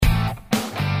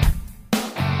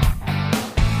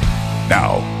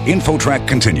InfoTrack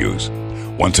continues.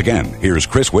 Once again, here's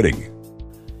Chris Whitting.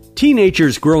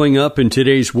 Teenagers growing up in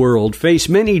today's world face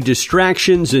many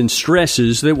distractions and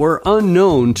stresses that were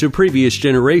unknown to previous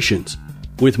generations.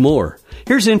 With more,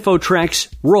 here's InfoTrack's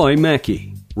Roy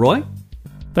Mackey. Roy?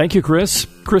 Thank you, Chris.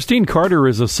 Christine Carter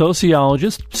is a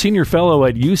sociologist, senior fellow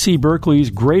at UC Berkeley's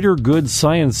Greater Good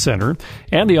Science Center,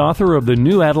 and the author of The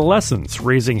New Adolescence,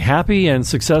 Raising Happy and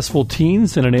Successful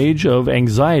Teens in an Age of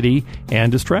Anxiety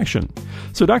and Distraction.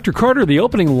 So, Dr. Carter, the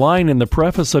opening line in the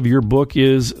preface of your book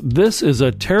is, "This is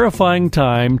a terrifying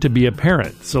time to be a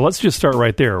parent." So let's just start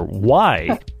right there.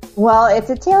 Why? Well, it's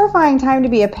a terrifying time to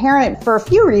be a parent for a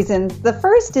few reasons. The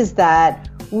first is that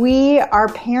we are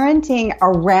parenting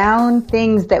around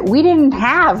things that we didn't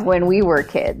have when we were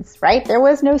kids, right? There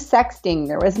was no sexting,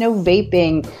 there was no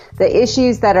vaping. The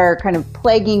issues that are kind of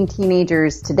plaguing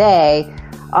teenagers today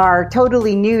are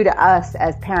totally new to us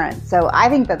as parents. So I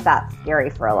think that that's scary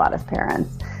for a lot of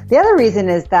parents. The other reason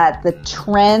is that the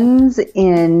trends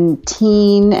in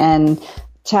teen and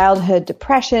childhood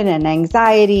depression and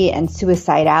anxiety and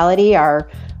suicidality are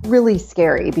really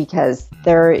scary because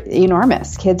they're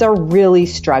enormous. Kids are really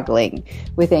struggling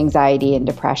with anxiety and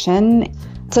depression.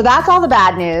 So that's all the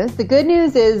bad news. The good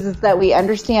news is that we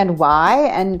understand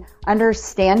why, and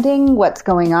understanding what's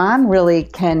going on really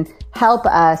can help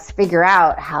us figure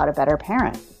out how to better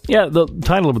parent. Yeah, the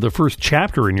title of the first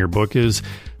chapter in your book is,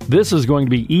 "This is going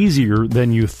to be easier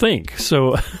than you think."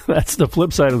 So that's the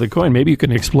flip side of the coin. Maybe you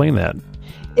can explain that.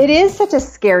 It is such a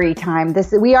scary time.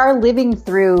 We are living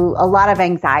through a lot of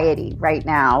anxiety right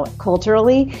now,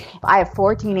 culturally. I have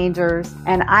 4 teenagers,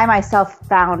 and I myself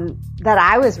found that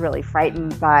I was really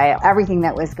frightened by everything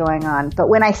that was going on. But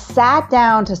when I sat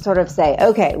down to sort of say,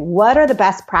 okay, what are the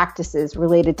best practices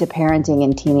related to parenting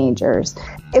in teenagers?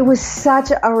 It was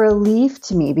such a relief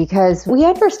to me because we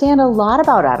understand a lot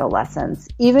about adolescence,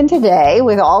 even today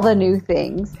with all the new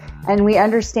things, and we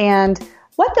understand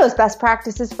what those best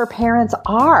practices for parents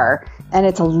are. And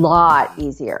it's a lot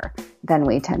easier than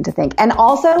we tend to think. And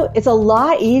also, it's a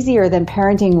lot easier than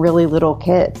parenting really little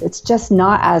kids. It's just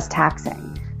not as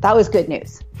taxing. That was good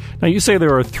news. Now, you say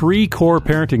there are 3 core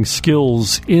parenting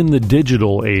skills in the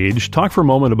digital age. Talk for a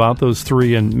moment about those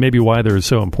 3 and maybe why they're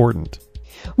so important.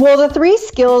 Well, the 3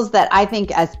 skills that I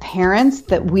think as parents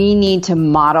that we need to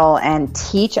model and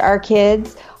teach our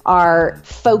kids are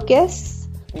focus,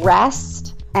 rest,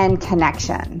 and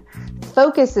connection.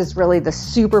 Focus is really the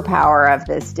superpower of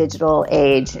this digital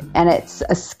age, and it's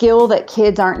a skill that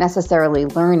kids aren't necessarily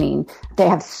learning. They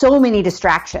have so many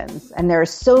distractions, and there are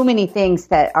so many things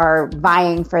that are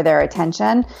vying for their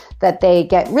attention that they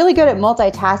get really good at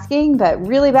multitasking, but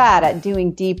really bad at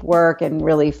doing deep work and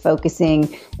really focusing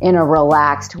in a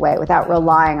relaxed way without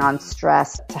relying on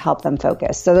stress to help them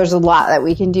focus. So there's a lot that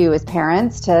we can do as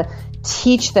parents to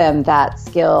teach them that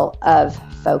skill of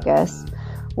focus.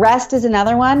 Rest is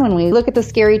another one. When we look at the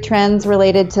scary trends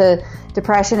related to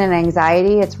depression and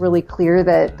anxiety, it's really clear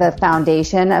that the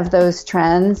foundation of those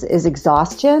trends is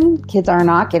exhaustion. Kids are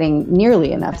not getting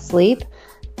nearly enough sleep.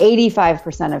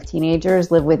 85% of teenagers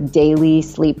live with daily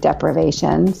sleep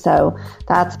deprivation, so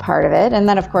that's part of it. And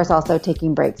then, of course, also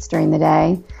taking breaks during the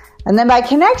day. And then by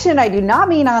connection, I do not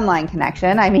mean online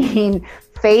connection. I mean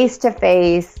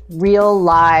face-to-face, real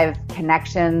live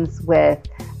connections with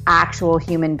actual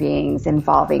human beings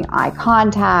involving eye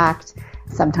contact,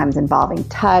 sometimes involving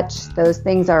touch. Those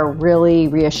things are really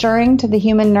reassuring to the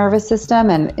human nervous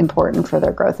system and important for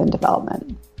their growth and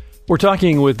development. We're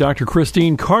talking with Dr.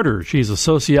 Christine Carter. She's a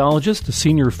sociologist, a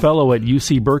senior fellow at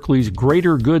UC Berkeley's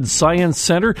Greater Good Science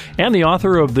Center, and the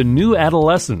author of The New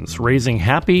Adolescence, Raising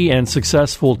Happy and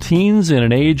Successful Teens in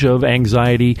an Age of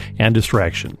Anxiety and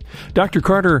Distraction. Dr.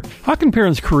 Carter, how can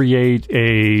parents create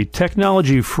a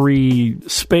technology-free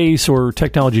space or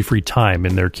technology-free time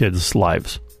in their kids'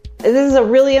 lives? This is a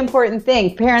really important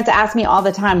thing. Parents ask me all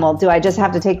the time, well, do I just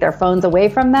have to take their phones away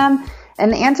from them?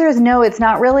 And the answer is no, it's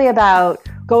not really about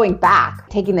going back,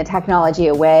 taking the technology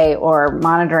away or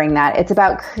monitoring that. It's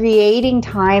about creating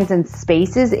times and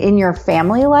spaces in your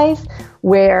family life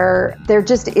where there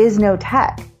just is no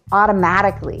tech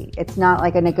automatically. It's not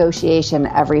like a negotiation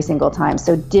every single time.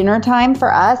 So dinner time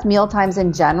for us, meal times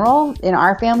in general in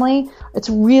our family, it's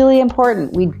really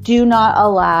important. We do not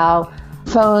allow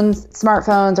phones,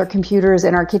 smartphones, or computers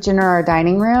in our kitchen or our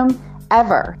dining room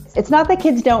ever. It's not that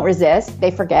kids don't resist,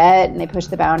 they forget and they push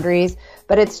the boundaries,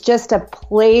 but it's just a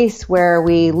place where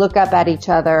we look up at each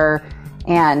other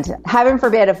And heaven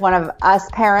forbid if one of us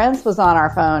parents was on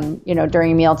our phone,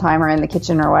 during mealtime or in the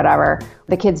kitchen or whatever,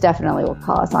 the kids definitely will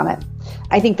call us on it.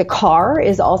 I think the car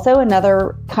is also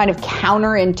another kind of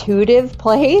counterintuitive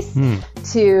place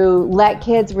to let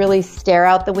kids really stare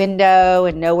out the window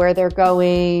and know where they're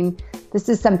going. This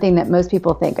is something that most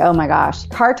people think, oh my gosh,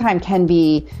 car time can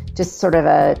be just sort of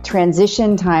a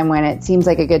transition time when it seems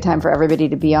like a good time for everybody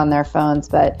to be on their phones.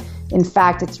 But in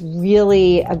fact, it's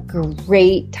really a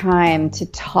great time to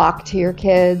talk to your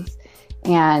kids.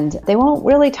 And they won't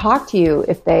really talk to you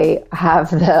if they have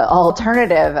the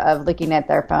alternative of looking at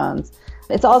their phones.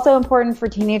 It's also important for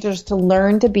teenagers to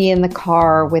learn to be in the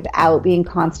car without being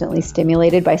constantly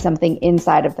stimulated by something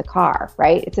inside of the car,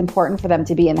 right? It's important for them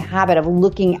to be in the habit of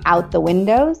looking out the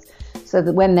windows so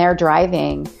that when they're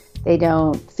driving, they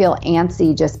don't feel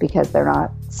antsy just because they're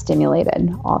not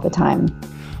stimulated all the time.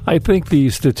 I think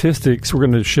the statistics, we're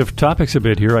going to shift topics a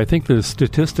bit here. I think the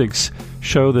statistics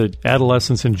show that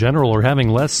adolescents in general are having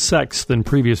less sex than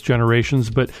previous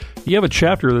generations, but you have a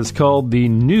chapter that's called The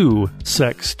New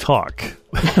Sex Talk.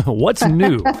 What's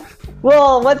new?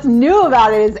 Well, what's new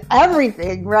about it is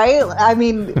everything, right? I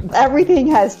mean, everything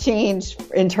has changed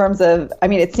in terms of,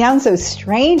 it sounds so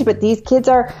strange, but these kids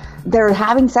they're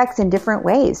having sex in different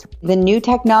ways. The new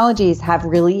technologies have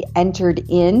really entered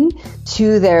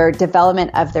into their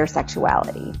development of their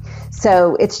sexuality.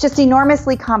 So it's just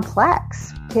enormously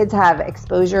complex. Kids have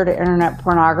exposure to internet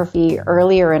pornography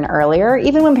earlier and earlier,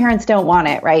 even when parents don't want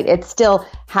it, right? It's still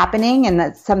happening, and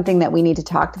that's something that we need to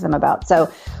talk to them about.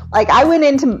 So, I went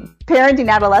into parenting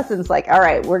adolescents all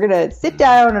right, we're going to sit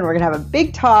down and we're going to have a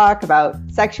big talk about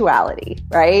sexuality,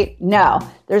 right? No,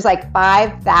 there's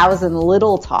 5,000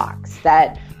 little talks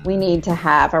that we need to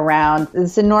have around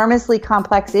this enormously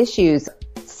complex issues.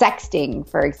 Sexting,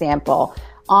 for example,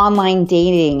 online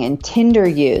dating and Tinder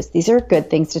use. These are good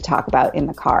things to talk about in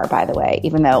the car, by the way,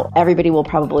 even though everybody will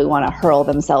probably want to hurl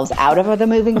themselves out of the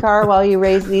moving car while you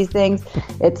raise these things.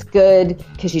 It's good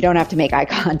because you don't have to make eye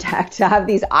contact to have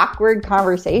these awkward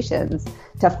conversations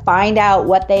to find out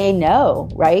what they know,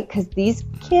 right? Because these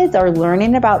kids are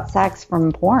learning about sex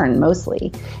from porn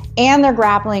mostly. And they're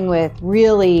grappling with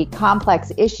really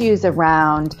complex issues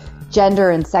around gender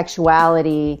and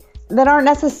sexuality that aren't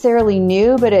necessarily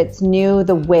new, but it's new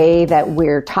the way that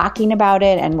we're talking about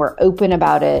it and we're open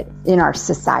about it in our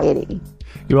society.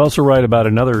 You also write about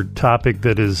another topic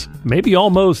that is maybe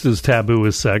almost as taboo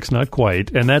as sex, not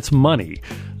quite, and that's money.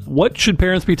 What should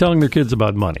parents be telling their kids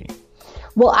about money?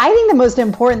 Well, I think the most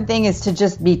important thing is to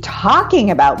just be talking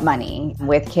about money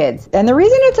with kids. And the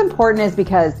reason it's important is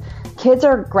because kids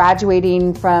are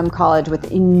graduating from college with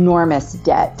enormous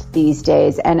debt these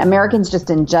days, and Americans just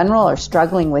in general are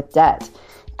struggling with debt.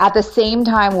 At the same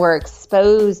time, we're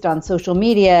exposed on social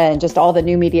media and just all the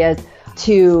new media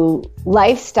to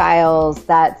lifestyles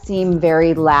that seem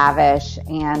very lavish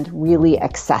and really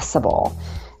accessible.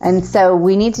 And so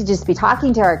we need to just be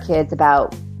talking to our kids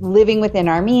about living within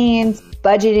our means,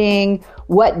 budgeting,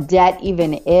 what debt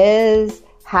even is,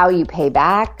 how you pay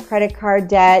back credit card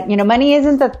debt. Money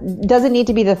doesn't need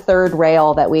to be the third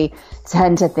rail that we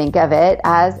tend to think of it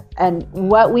as. And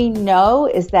what we know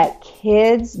is that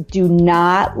kids do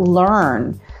not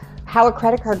learn how a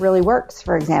credit card really works,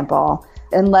 for example,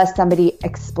 unless somebody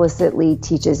explicitly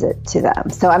teaches it to them.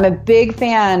 So I'm a big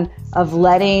fan of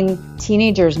letting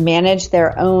teenagers manage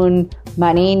their own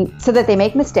money so that they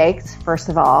make mistakes, first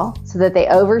of all, so that they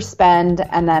overspend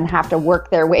and then have to work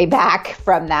their way back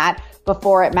from that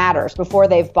before it matters, before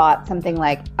they've bought something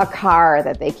like a car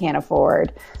that they can't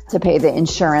afford to pay the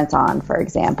insurance on, for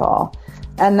example.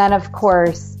 And then, of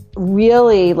course,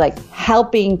 really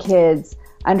helping kids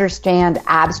understand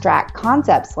abstract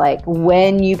concepts like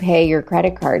when you pay your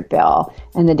credit card bill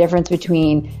and the difference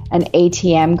between an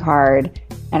ATM card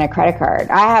and a credit card.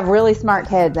 I have really smart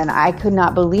kids, and I could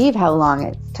not believe how long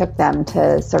it took them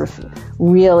to sort of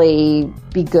really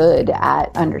be good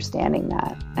at understanding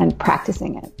that and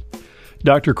practicing it.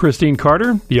 Dr. Christine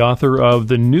Carter, the author of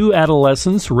The New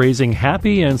Adolescents, Raising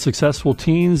Happy and Successful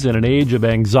Teens in an Age of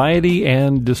Anxiety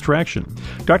and Distraction.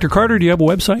 Dr. Carter, do you have a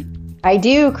website? I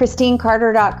do,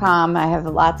 ChristineCarter.com. I have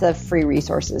lots of free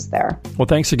resources there. Well,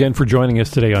 thanks again for joining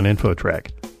us today on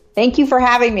InfoTrack. Thank you for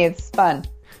having me. It's fun.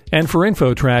 And for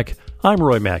InfoTrack, I'm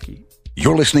Roy Mackey.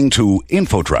 You're listening to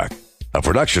InfoTrack, a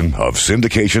production of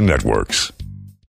Syndication Networks.